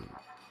do.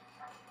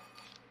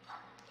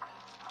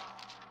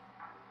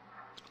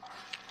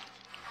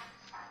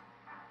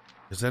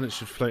 Because then it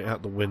should float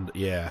out the window.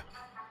 Yeah.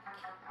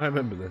 I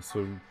remember this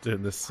when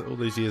doing this all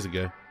these years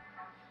ago.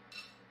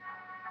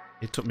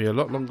 It took me a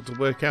lot longer to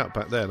work out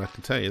back then, I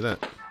can tell you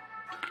that.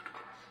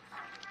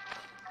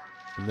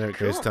 And there it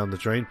goes down the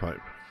drain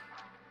pipe.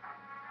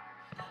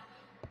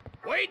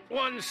 Wait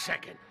 1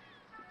 second.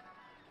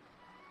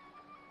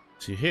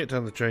 So you hit it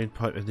down the drain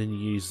pipe and then you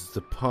use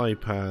the pie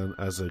pan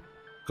as a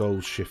goal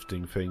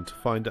shifting thing to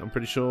find it, I'm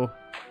pretty sure.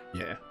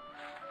 Yeah.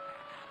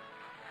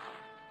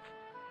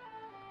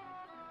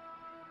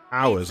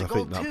 hours, I the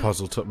think, gold that too.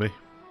 puzzle took me.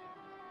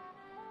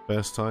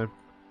 First time.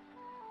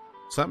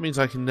 So that means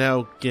I can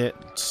now get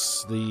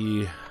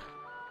the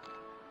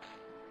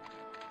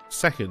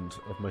second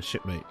of my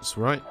shipmates,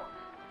 right?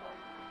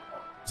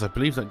 Because I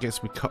believe that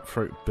gets me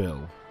Cutthroat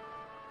Bill.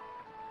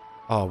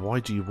 Oh, why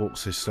do you walk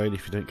so slowly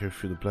if you don't go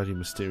through the bloody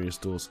mysterious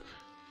doors?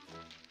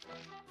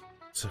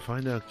 So if I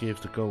now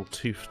give the gold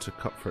tooth to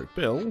Cutthroat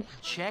Bill...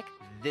 Check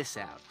this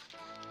out.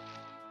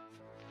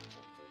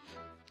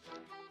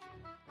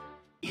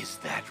 Is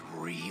that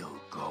real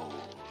gold?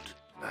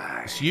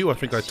 It's you, I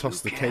think I guess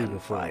tossed you the can table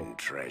for. find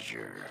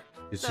treasure.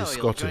 It's So just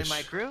you'll Scottish. join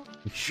my crew?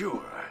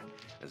 Sure,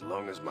 as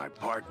long as my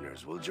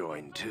partners will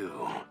join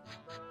too.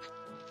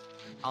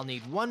 I'll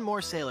need one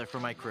more sailor for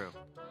my crew.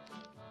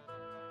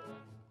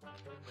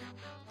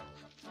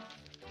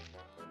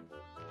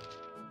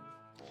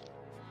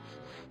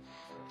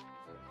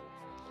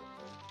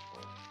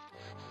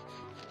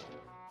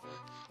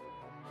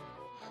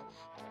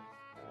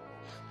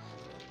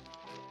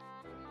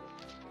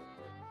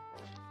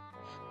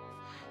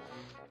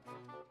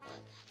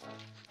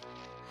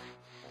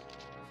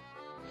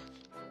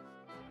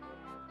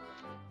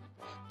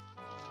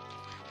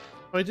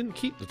 I didn't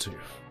keep the tooth.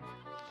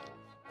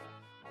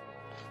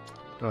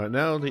 Alright,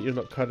 now that you're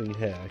not cutting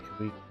hair,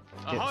 can we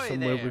get Ahoy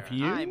somewhere there! with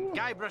you? I'm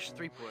Guybrush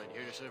Threepwood,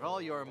 here to serve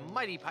all your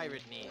mighty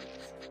pirate needs.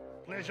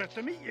 Pleasure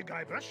to meet you,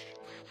 Guybrush.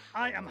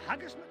 I am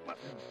Haggis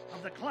McWhipton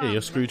of the clan. Yeah,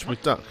 you're Scrooge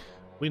Mc- McDuck.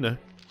 We know.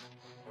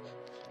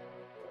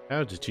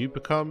 How did you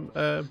become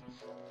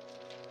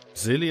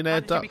zillionaire How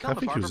did you duck? become I a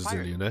think he was a barber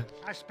pirate? zillionaire.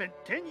 I spent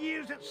 10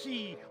 years at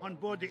sea on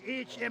board the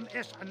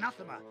HMS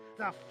Anathema,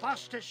 the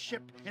fastest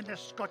ship in the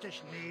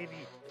Scottish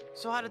Navy.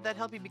 So how did that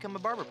help you become a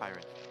barber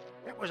pirate?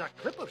 It was a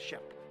clipper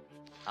ship.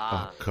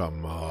 Oh,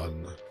 come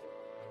on.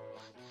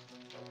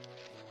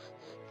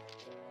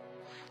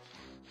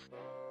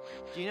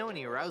 Do you know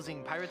any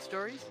rousing pirate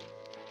stories?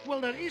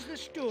 Well, there is the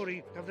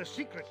story of the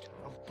secret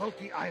of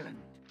Bulky Island.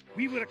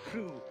 We were a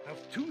crew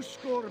of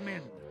 200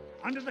 men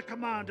under the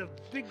command of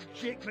Big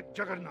Jake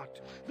McJuggernaut,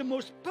 the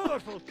most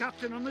powerful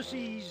captain on the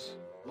seas.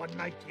 One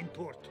night in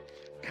port,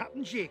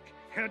 Captain Jake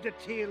heard the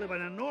tale of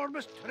an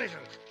enormous treasure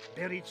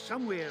buried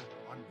somewhere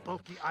on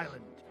Bulky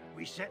Island.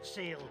 We set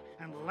sail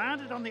and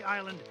landed on the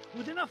island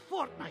within a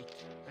fortnight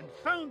and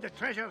found the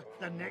treasure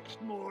the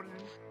next morning.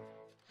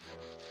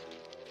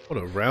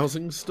 What a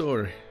rousing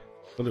story.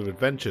 Full of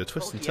adventure,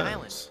 twists and Bulky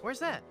Island. turns. Where's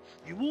that?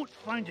 You won't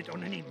find it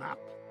on any map.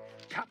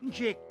 Captain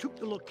Jake took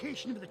the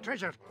location of the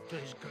treasure to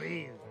his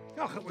grave.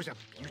 Oh, it was a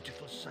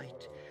beautiful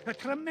sight. A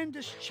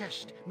tremendous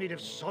chest made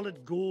of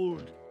solid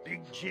gold.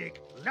 Big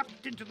Jake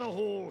leapt into the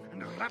hole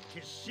and wrapped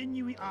his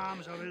sinewy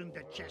arms around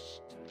the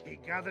chest. He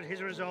gathered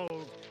his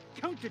resolve,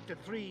 counted to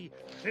 3,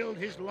 filled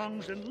his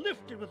lungs, and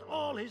lifted with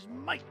all his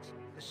might.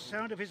 The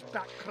sound of his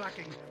back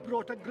cracking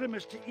brought a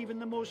grimace to even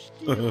the most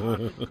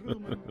steel-hearted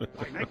crewman.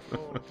 By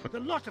nightfall, the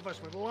lot of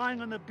us were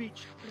lying on the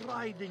beach,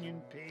 writhing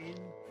in pain.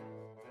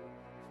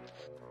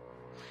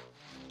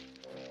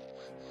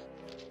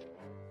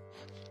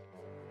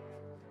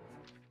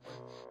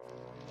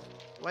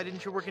 Why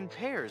didn't you work in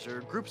pairs or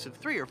groups of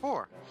 3 or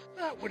 4?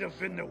 That would have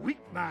been the weak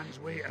man's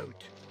way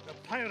out. The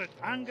pirate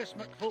Angus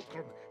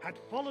MacFulcrum had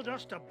followed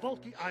us to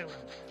Bulky Island,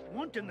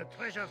 wanting the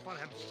treasure for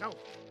himself.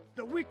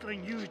 The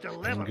weakling used a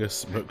lever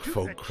Angus and took the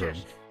MacFulcrum.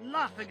 chest,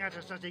 laughing at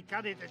us as he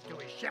carried it to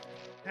his ship.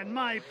 And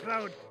my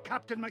proud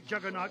Captain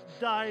McJuggernaut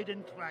died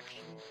in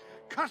traction,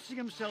 cursing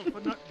himself for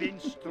not being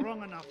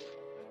strong enough.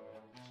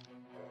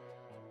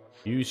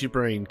 Use your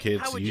brain,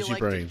 kids. How would you Use your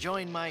like brain. to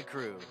join my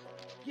crew?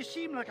 You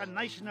seem like a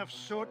nice enough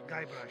sort,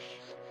 Guybrush,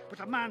 but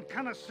a man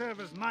cannot serve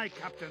as my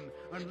captain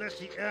unless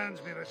he earns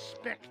me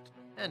respect.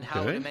 And how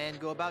would Okay. a man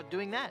go about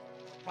doing that?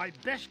 By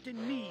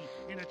besting me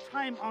in a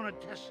time-honored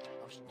test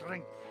of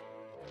strength.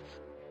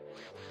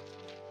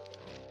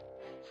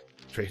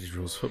 Traded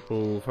rules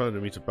football,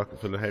 500 meter bucket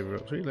full of heavy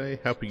rocks relay,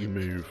 helping you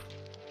move.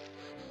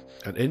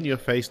 And in your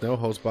face, no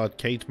holds barred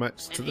cage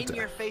match to An the death.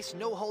 in-your-face,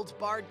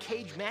 no-holds-barred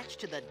cage match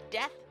to the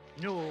death?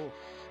 No,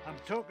 I'm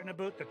talking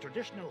about the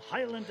traditional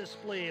Highland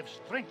display of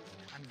strength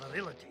and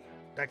virility,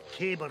 the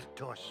caber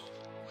toss.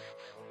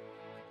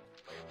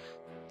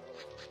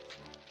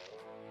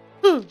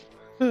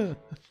 Sounds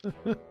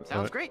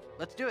Alright. great.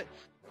 Let's do it.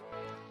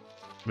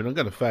 I mean, I'm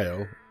gonna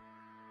fail.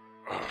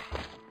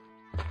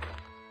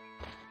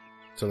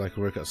 So I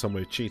can work out some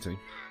way of cheating.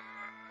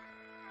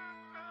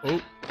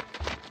 Oh,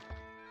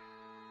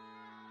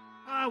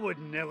 I would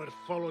never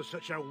follow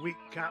such a weak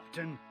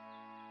captain.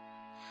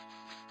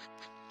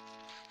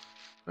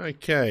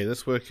 okay,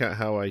 let's work out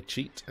how I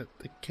cheat at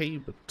the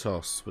caber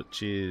toss,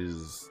 which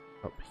is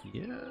up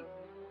here.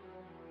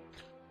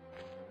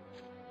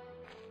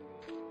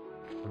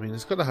 I mean,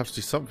 it's got to have to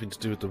do something to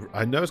do with the...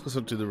 I know it's got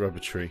something to do with the rubber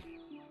tree.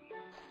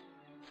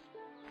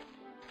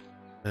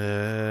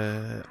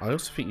 I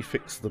also think you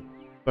fix the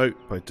boat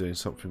by doing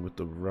something with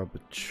the rubber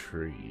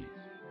tree.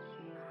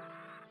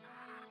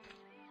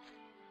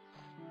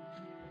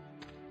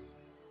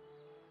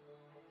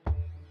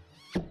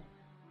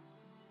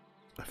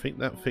 I think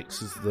that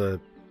fixes the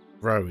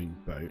rowing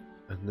boat,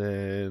 and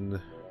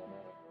then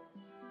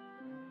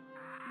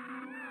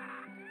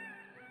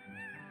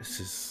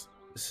This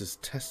is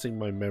testing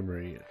my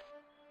memory.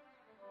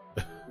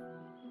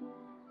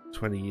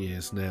 20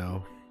 years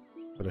now.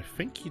 But I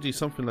think you do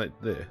something like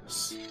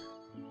this.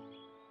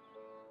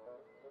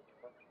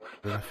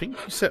 And I think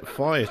you set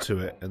fire to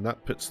it, and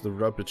that puts the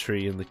rubber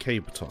tree in the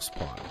cable toss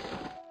pile.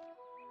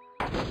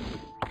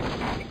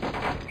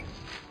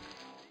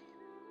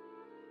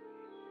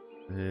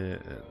 And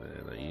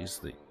then I use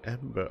the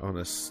ember on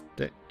a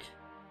stick.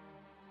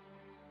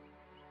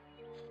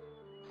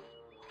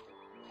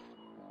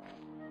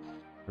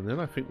 And then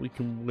I think we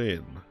can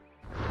win.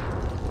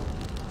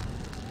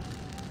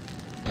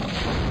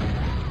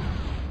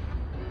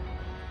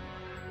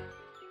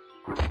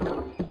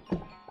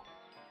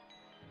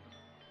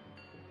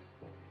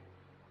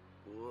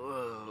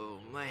 Whoa,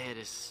 my head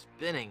is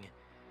spinning.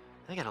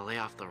 I gotta lay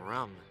off the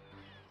rum.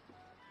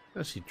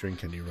 Actually,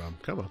 drink any rum.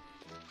 Come on.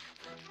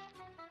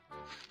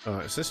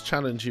 Alright, so let's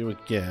challenge you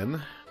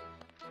again.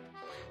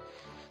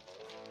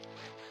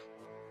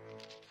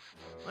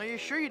 Are you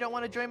sure you don't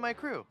want to join my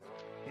crew?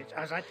 It's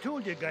as I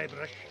told you,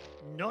 Guybrush.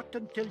 Not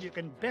until you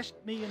can best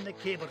me in the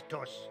caber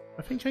toss.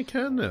 I think I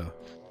can now.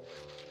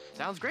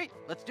 Sounds great.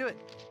 Let's do it.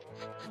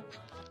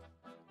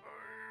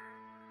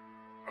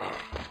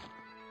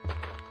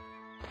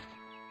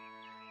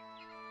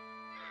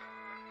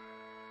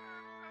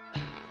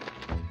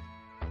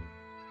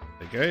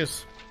 There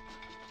goes.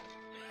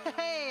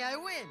 Hey, I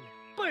win!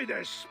 By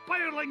the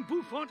spiraling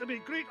bouffant of me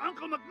great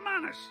Uncle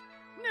McManus!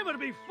 Never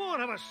before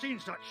have I seen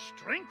such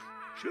strength.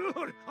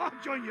 Sure, I'll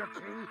join your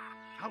crew.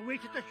 I'll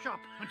wait at the shop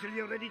until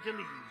you're ready to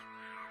leave.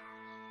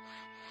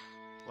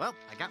 Well,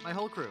 I got my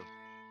whole crew.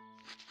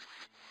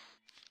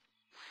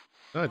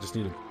 I just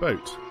need a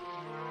boat.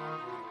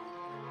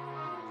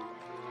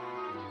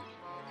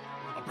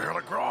 A barrel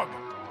of grog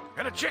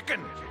and a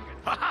chicken.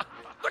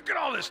 Look at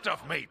all this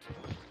stuff, mate.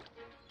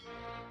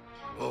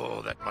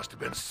 Oh, that must have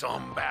been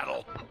some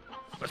battle.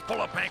 Let's pull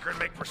up anchor and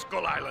make for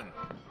Skull Island.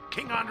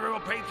 King Andre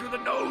will pay through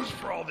the nose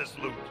for all this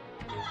loot.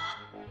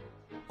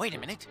 Wait a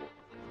minute.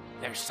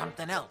 There's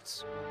something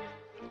else.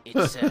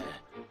 It's,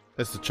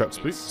 There's the Chuck's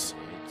boots.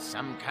 it's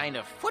some kind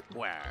of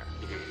footwear.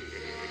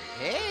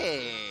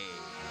 Hey,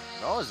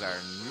 those are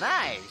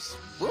nice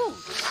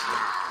boots.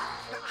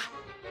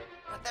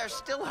 But they're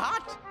still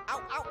hot.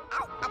 Ow, ow,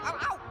 ow, ow, ow,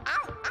 ow,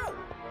 ow, ow.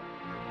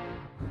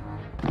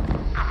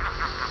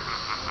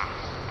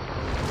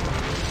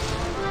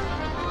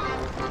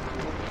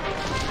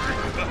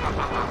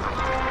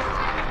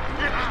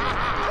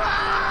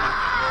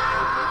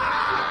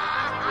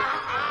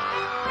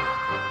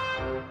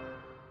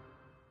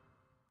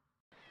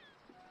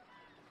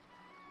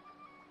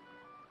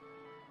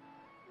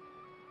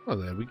 Oh,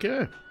 there we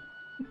go.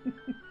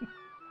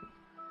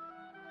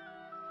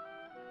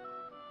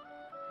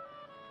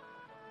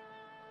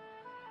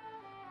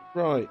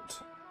 Right.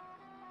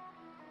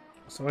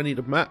 So I need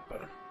a map.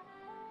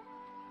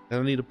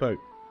 And I need a boat.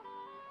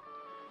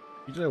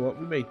 You know what?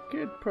 We made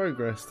good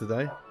progress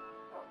today.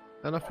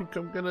 And I think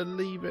I'm going to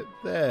leave it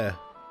there.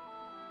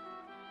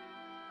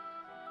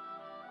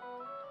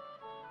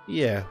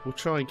 Yeah, we'll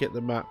try and get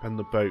the map and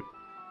the boat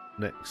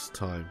next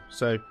time.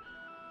 So,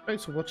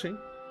 thanks for watching.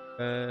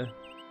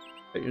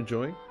 Hope you're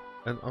enjoying.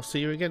 And I'll see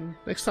you again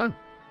next time.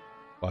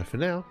 Bye for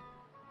now.